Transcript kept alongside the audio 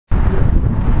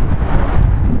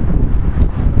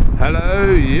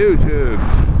Hello YouTube.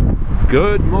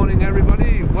 Good morning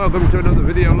everybody. Welcome to another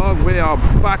video log. We are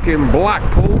back in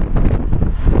Blackpool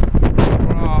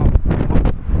for our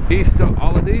Easter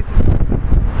holidays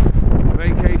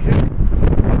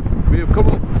vacation. We have come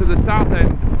up to the south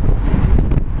end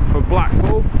of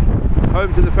Blackpool,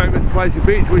 home to the famous Pleasure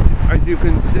Beach, which as you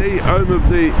can see, home of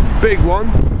the big one.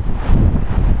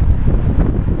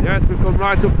 Yes, we've come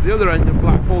right up to the other end of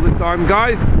Blackpool this time,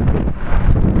 guys.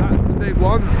 That's the big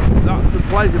one, that's the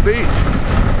Pleasure Beach.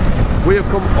 We have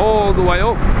come all the way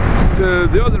up to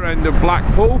the other end of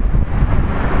Blackpool.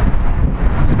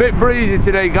 It's a bit breezy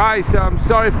today, guys, so I'm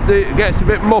sorry if it gets a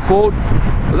bit muffled,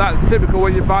 but that's typical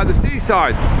when you're by the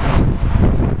seaside.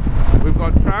 We've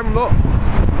got a tram, look,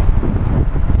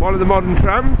 one of the modern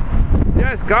trams.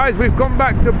 Yes guys, we've come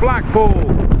back to Blackpool.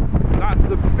 That's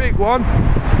the big one.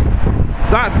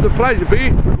 That's the Pleasure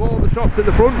Beach with all the shops in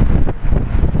the front.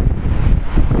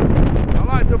 I'd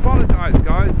like to apologise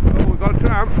guys. Oh, we've got a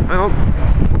tram. Hang on,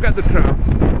 we'll get the tram.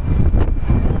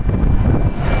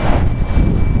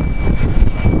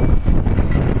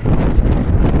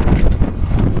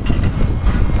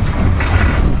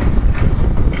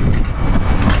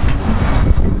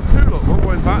 Two, look, one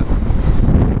going back.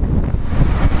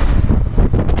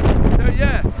 So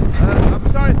yeah,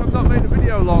 I'm sorry if I've not made a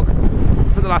video log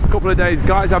for the last couple of days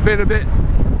guys. I've been a bit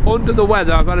under the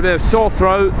weather, I've had a bit of sore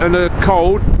throat and a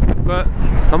cold, but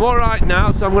I'm alright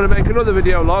now, so I'm going to make another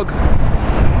video log.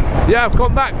 Yeah, I've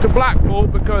come back to Blackpool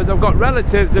because I've got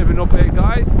relatives living up here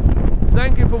guys.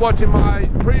 Thank you for watching my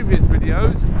previous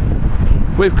videos.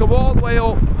 We've come all the way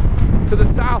up to the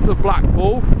south of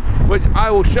Blackpool, which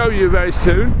I will show you very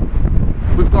soon.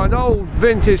 We've got an old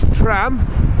vintage tram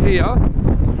here,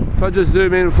 if I just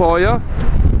zoom in for you.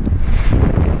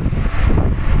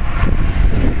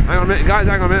 Hang on a minute guys,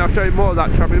 hang on a minute, I'll show you more of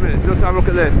that tram in a minute. Just have a look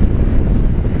at this.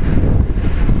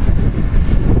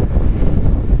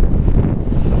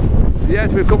 Yes,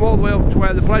 we've come all the way up to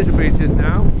where the Pleasure Beach is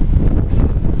now.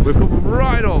 We've come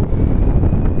right up.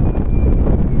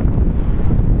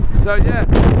 So yeah,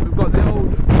 we've got the old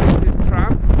vintage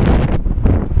tram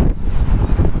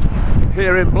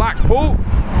here in Blackpool.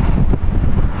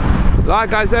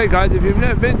 Like I say guys, if you've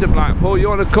never been to Blackpool, you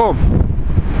want to come.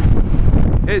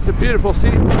 It's a beautiful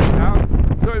seaside town,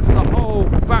 something for the whole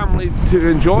family to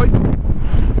enjoy.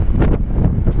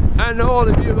 And all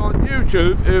of you on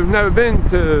YouTube who've never been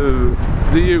to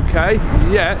the UK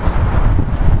yet,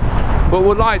 but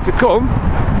would like to come,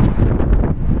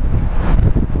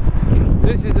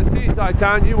 this is a seaside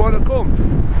town you want to come.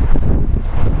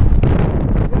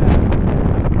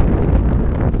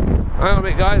 Hang on a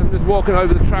minute guys, I'm just walking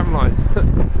over the tram lines.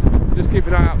 Just keep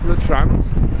an eye out for the trams.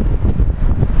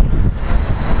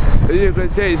 As you can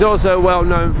see, it's also well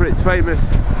known for its famous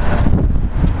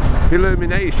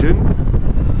illuminations.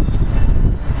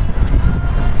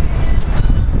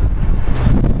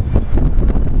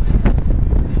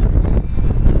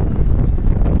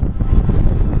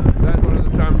 There's one of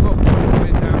the trams. Look,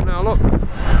 way down now, look.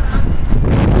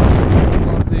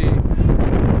 Got the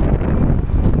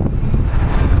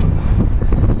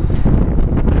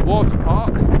water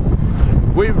park.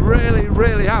 We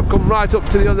really have come right up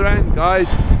to the other end, guys.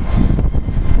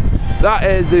 That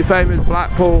is the famous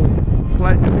Blackpool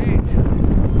Pleasure Beach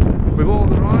with all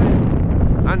the rides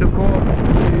and of course the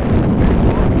big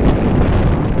one.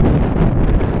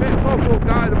 It's a bit muffled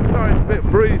guys, I'm sorry it's a bit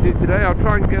breezy today. I'll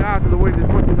try and get out of the wind as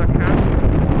much as I can.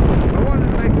 I wanted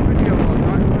to make a video on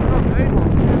that, but I've not made one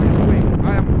this week. I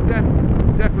am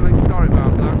definitely sorry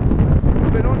about that.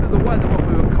 I've been under the weather, what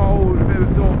with a cold, a bit of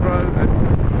a sore throat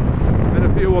and a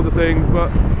few other things,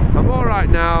 but I'm alright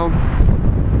now.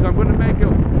 So I'm going to make it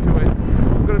up to it.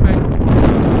 I'm going to make it up to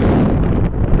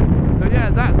it. So yeah,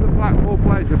 that's the Blackpool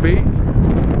Pleasure Beach.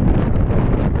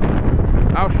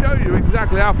 I'll show you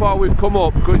exactly how far we've come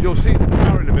up because you'll see the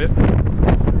tower in a bit.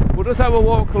 We'll just have a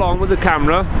walk along with the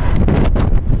camera.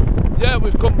 Yeah,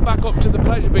 we've come back up to the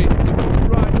Pleasure Beach. We've come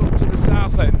right up to the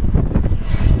south end.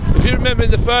 If you remember in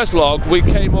the first log, we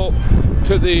came up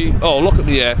to the... Oh, look at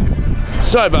the air.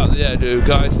 Sorry about the air, dude,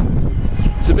 guys.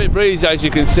 It's a bit breezy as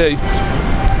you can see.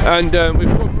 And we've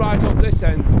come right up this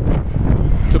end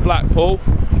to Blackpool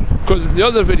because the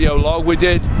other video log we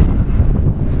did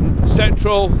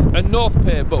Central and North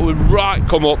Pier, but we've right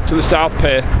come up to the South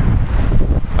Pier.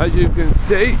 As you can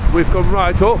see, we've come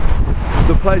right up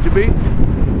the Pleasure Beach.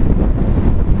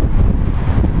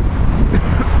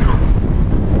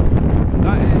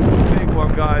 That is the big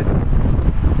one guys.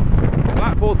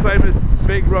 Blackpool's famous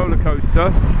big roller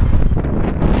coaster.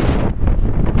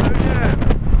 So yeah,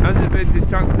 and the vintage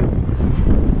chancers.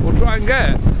 We'll try and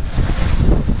get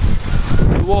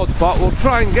the water park. We'll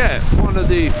try and get one of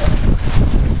the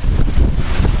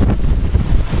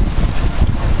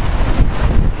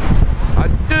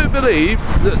believe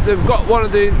that they've got one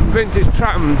of the vintage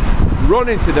trams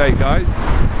running today, guys.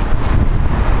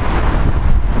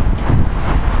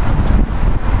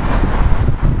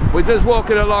 We're just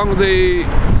walking along the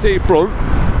seafront.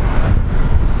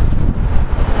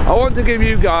 I want to give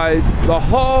you guys the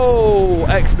whole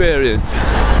experience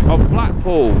of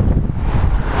Blackpool.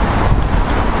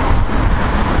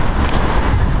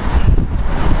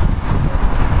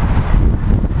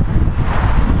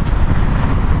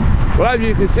 Well, as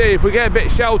you can see, if we get a bit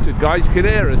sheltered, guys, you can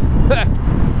hear us.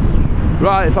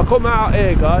 Right, if I come out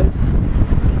here, guys,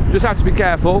 just have to be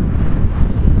careful.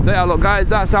 There, look, guys,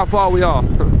 that's how far we are.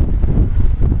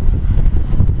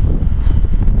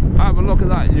 Have a look at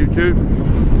that, YouTube.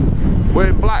 We're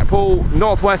in Blackpool,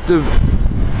 northwest of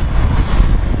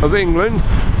England.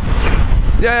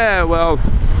 Yeah, well,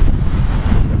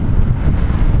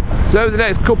 so over the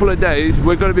next couple of days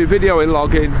we're going to be videoing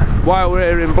logging while we're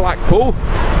here in Blackpool.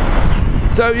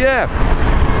 So yeah,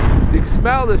 you can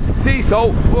smell the sea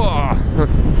salt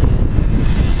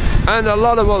and a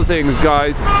lot of other things,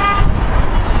 guys.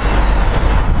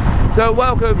 So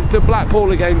welcome to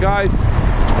Blackpool again, guys.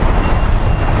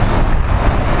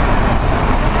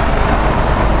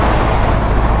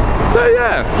 So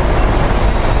yeah,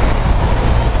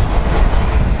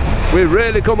 we've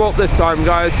really come up this time,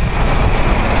 guys.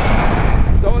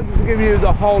 So I wanted to give you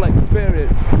the whole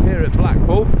experience here at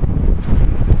Blackpool.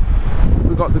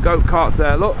 We've got the go-karts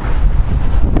there, look.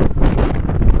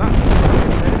 That's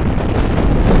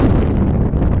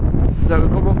so we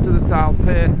come up to the south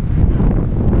here.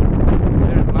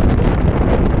 Here in Blackpool.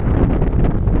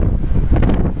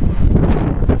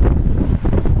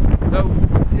 So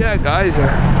yeah, guys.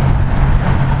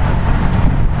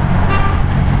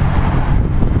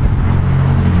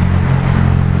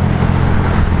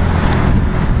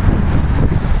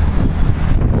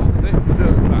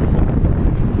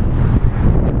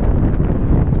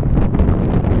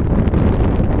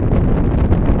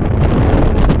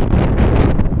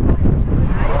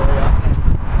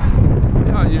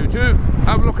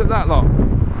 Have a look at that lot.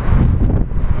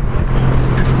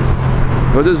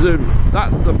 With a zoom,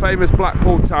 that's the famous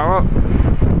Blackpool Tower.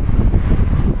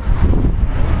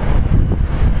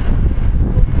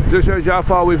 Just shows you how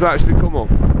far we've actually come up.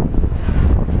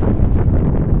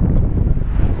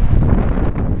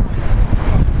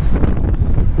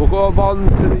 We'll go up on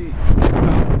to the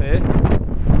south here.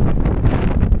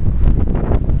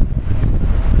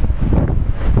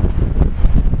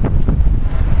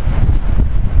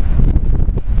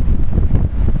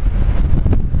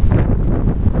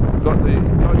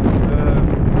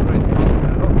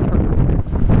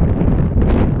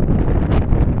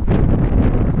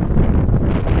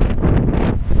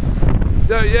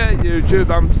 So yeah, YouTube,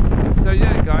 so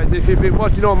yeah, guys, if you've been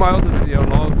watching all my other video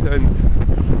logs and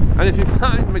if you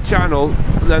find my channel,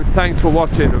 then thanks for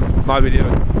watching my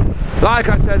videos. Like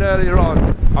I said earlier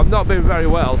on, I've not been very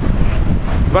well.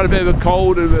 I've had a bit of a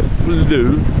cold and a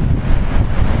flu.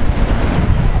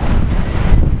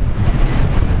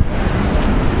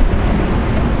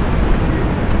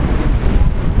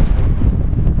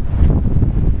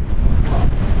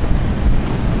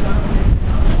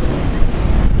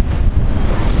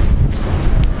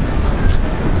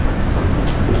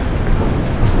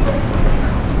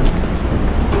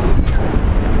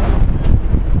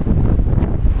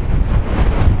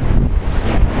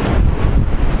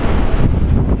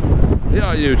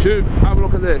 YouTube, have a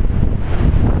look at this.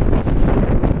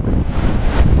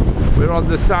 We're on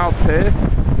the south pier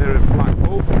here at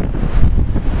Blackpool.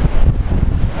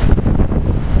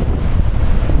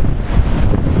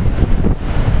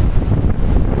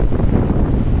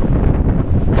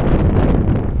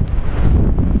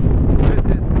 This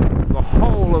is the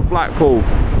whole of Blackpool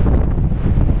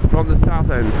from the south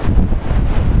end.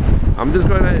 I'm just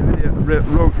going to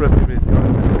run for a few minutes, guys.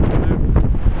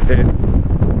 Here.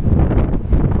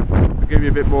 Give you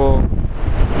a bit more.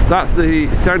 That's the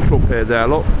central pier there,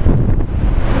 look.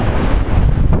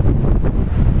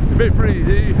 It's a bit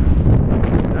breezy.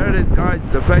 There it is, guys,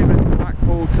 the famous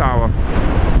Blackpool Tower.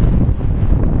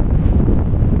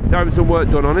 It's having some work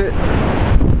done on it.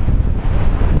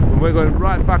 And we're going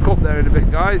right back up there in a bit,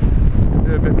 guys.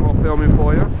 Do a bit more filming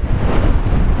for you.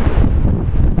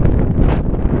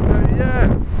 So yeah,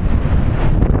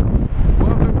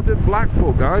 welcome to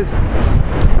Blackpool, guys.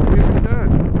 We return.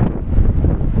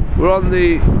 We're on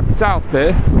the south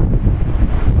pier.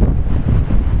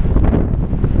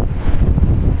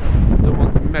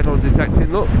 Someone's metal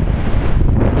detecting, look.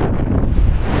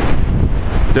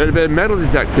 Doing a bit of metal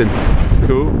detecting.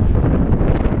 Cool.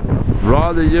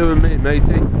 Rather you and me,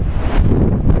 matey.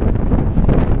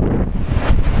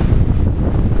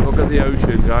 Look at the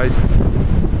ocean, guys.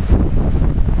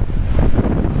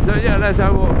 So yeah, let's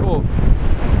have a walk up.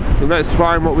 So let's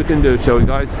find what we can do, shall we,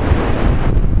 guys?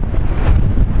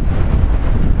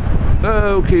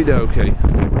 Okie dokie.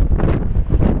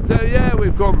 So yeah,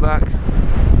 we've gone back.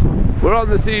 We're on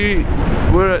the sea.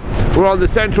 We're on the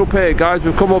central pier, guys.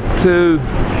 We've come up to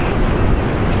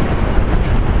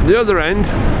the other end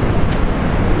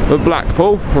of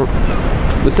Blackpool,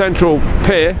 the central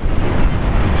pier.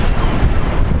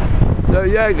 So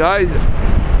yeah, guys.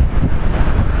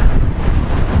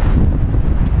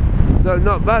 So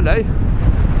not bad, eh?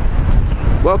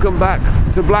 Welcome back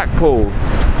to Blackpool.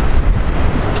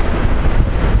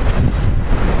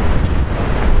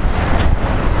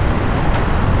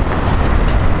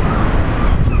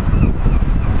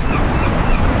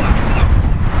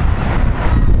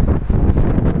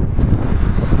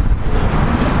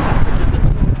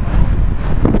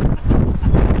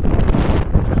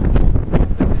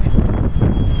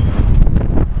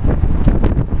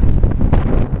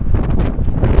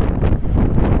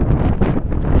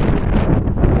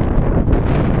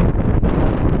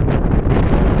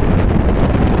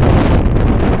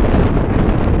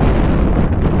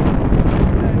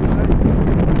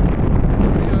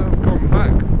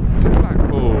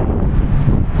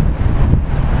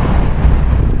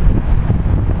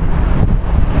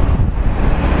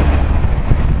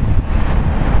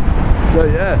 So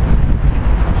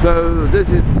yeah, so this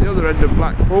is the other end of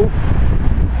Blackpool.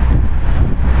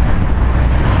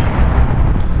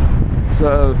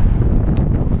 So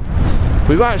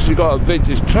we've actually got a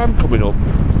vintage tram coming up.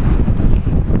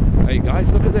 Hey guys,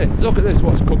 look at this,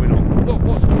 what's coming up. Look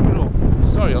what's coming up.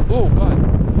 Sorry, oh guys,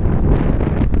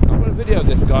 I'm going to video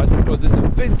this, guys, because there's a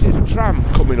vintage tram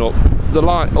coming up the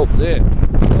light up there.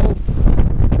 Oh,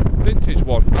 vintage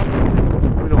one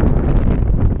coming up.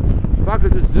 If I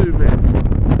could just zoom in.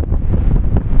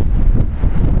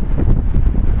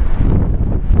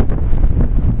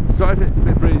 Sorry if it's a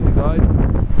bit breezy, guys.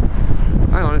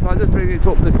 Hang on, if I just bring it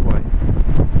up this way.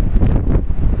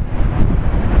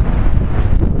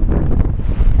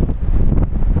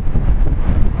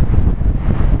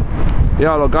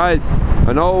 Yeah, look guys,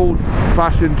 an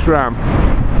old-fashioned tram.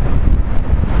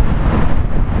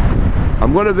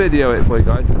 I'm going to video it for you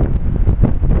guys.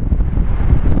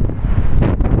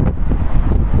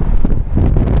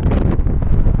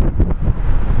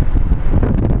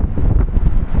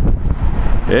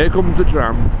 Here comes the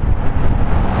tram.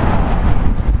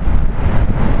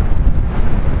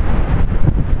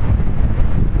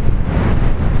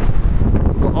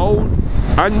 We've got old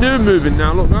and new moving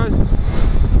now, look guys.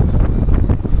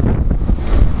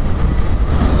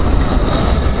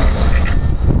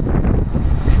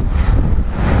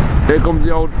 Here comes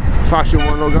the old fashioned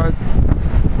one, look guys.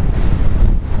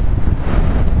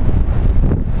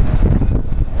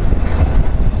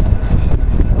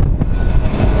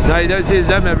 Now you don't see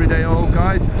them every day, old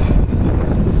guys.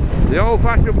 The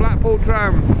old-fashioned Blackpool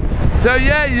trams. So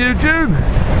yeah, YouTube,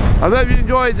 I hope you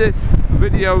enjoyed this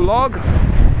video log.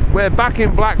 We're back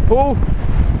in Blackpool.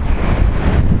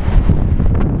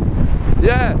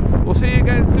 Yeah, we'll see you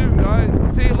again soon,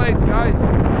 guys. See you later, guys.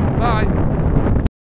 Bye.